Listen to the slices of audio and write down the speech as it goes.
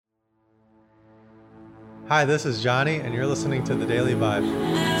Hi, this is Johnny, and you're listening to The Daily Vibe.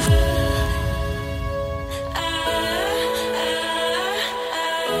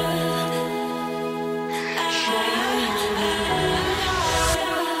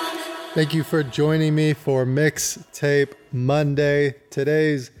 Thank you for joining me for Mixtape Monday.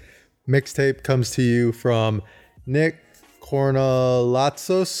 Today's mixtape comes to you from Nick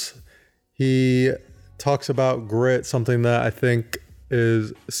Cornelatzos. He talks about grit, something that I think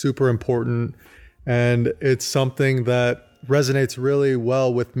is super important, and it's something that resonates really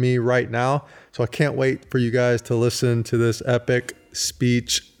well with me right now. So I can't wait for you guys to listen to this epic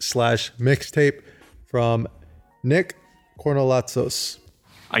speech / mixtape from Nick Cornelatzos.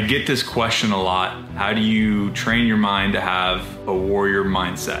 I get this question a lot. How do you train your mind to have a warrior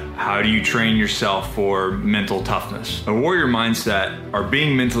mindset? How do you train yourself for mental toughness? A warrior mindset, or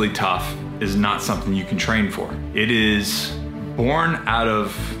being mentally tough, is not something you can train for. It is born out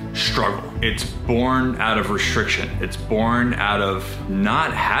of struggle. It's born out of restriction. It's born out of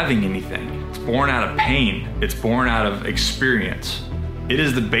not having anything. It's born out of pain. It's born out of experience. It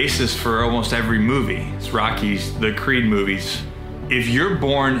is the basis for almost every movie. It's Rocky's, the Creed movies. If you're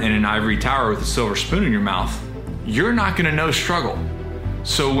born in an ivory tower with a silver spoon in your mouth, you're not gonna know struggle.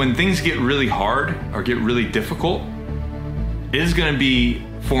 So when things get really hard or get really difficult, it is gonna be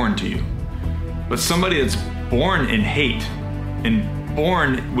foreign to you. But somebody that's born in hate and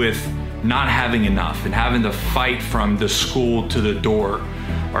born with not having enough and having to fight from the school to the door,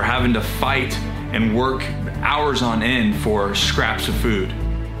 or having to fight and work hours on end for scraps of food,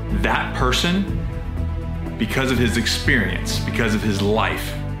 that person, because of his experience, because of his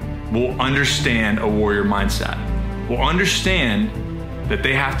life, will understand a warrior mindset, will understand that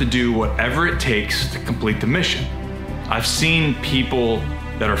they have to do whatever it takes to complete the mission. I've seen people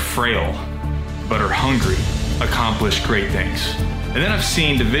that are frail but are hungry accomplish great things. And then I've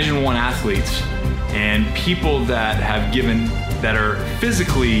seen Division I athletes and people that that are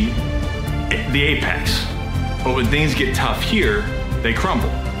physically the apex, but when things get tough here, they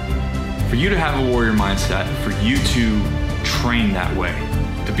crumble. For you to have a warrior mindset, for you to train that way,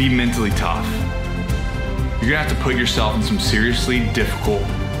 to be mentally tough, you're gonna have to put yourself in some seriously difficult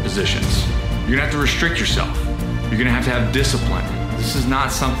positions. You're gonna have to restrict yourself. You're gonna have to have discipline. This is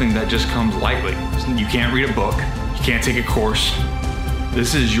not something that just comes lightly. You can't read a book. You can't take a course.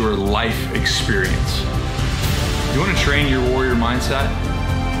 This is your life experience. You wanna train your warrior mindset?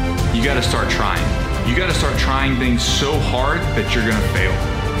 You gotta start trying. You gotta start trying things so hard that you're gonna fail.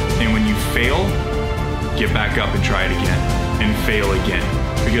 And when you fail, get back up and try it again, and fail again.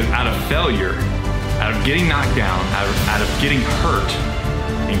 Because out of failure, out of getting knocked down, out of getting hurt,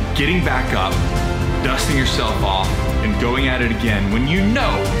 and getting back up, dusting yourself off, and going at it again, when you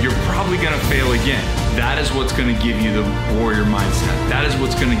know you're probably gonna fail again, that is what's gonna give you the warrior mindset. That is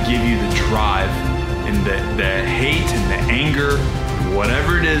what's gonna give you the drive and the hate and the anger,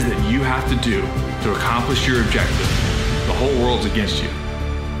 whatever it is that you have to do to accomplish your objective. The whole world's against you.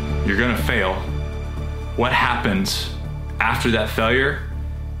 You're gonna fail. What happens after that failure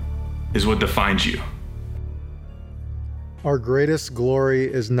is what defines you. Our greatest glory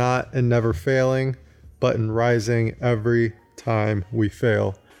is not in never failing, but in rising every time we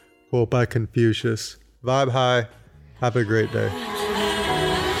fail. Quote by Confucius. Vibe high. Have a great day.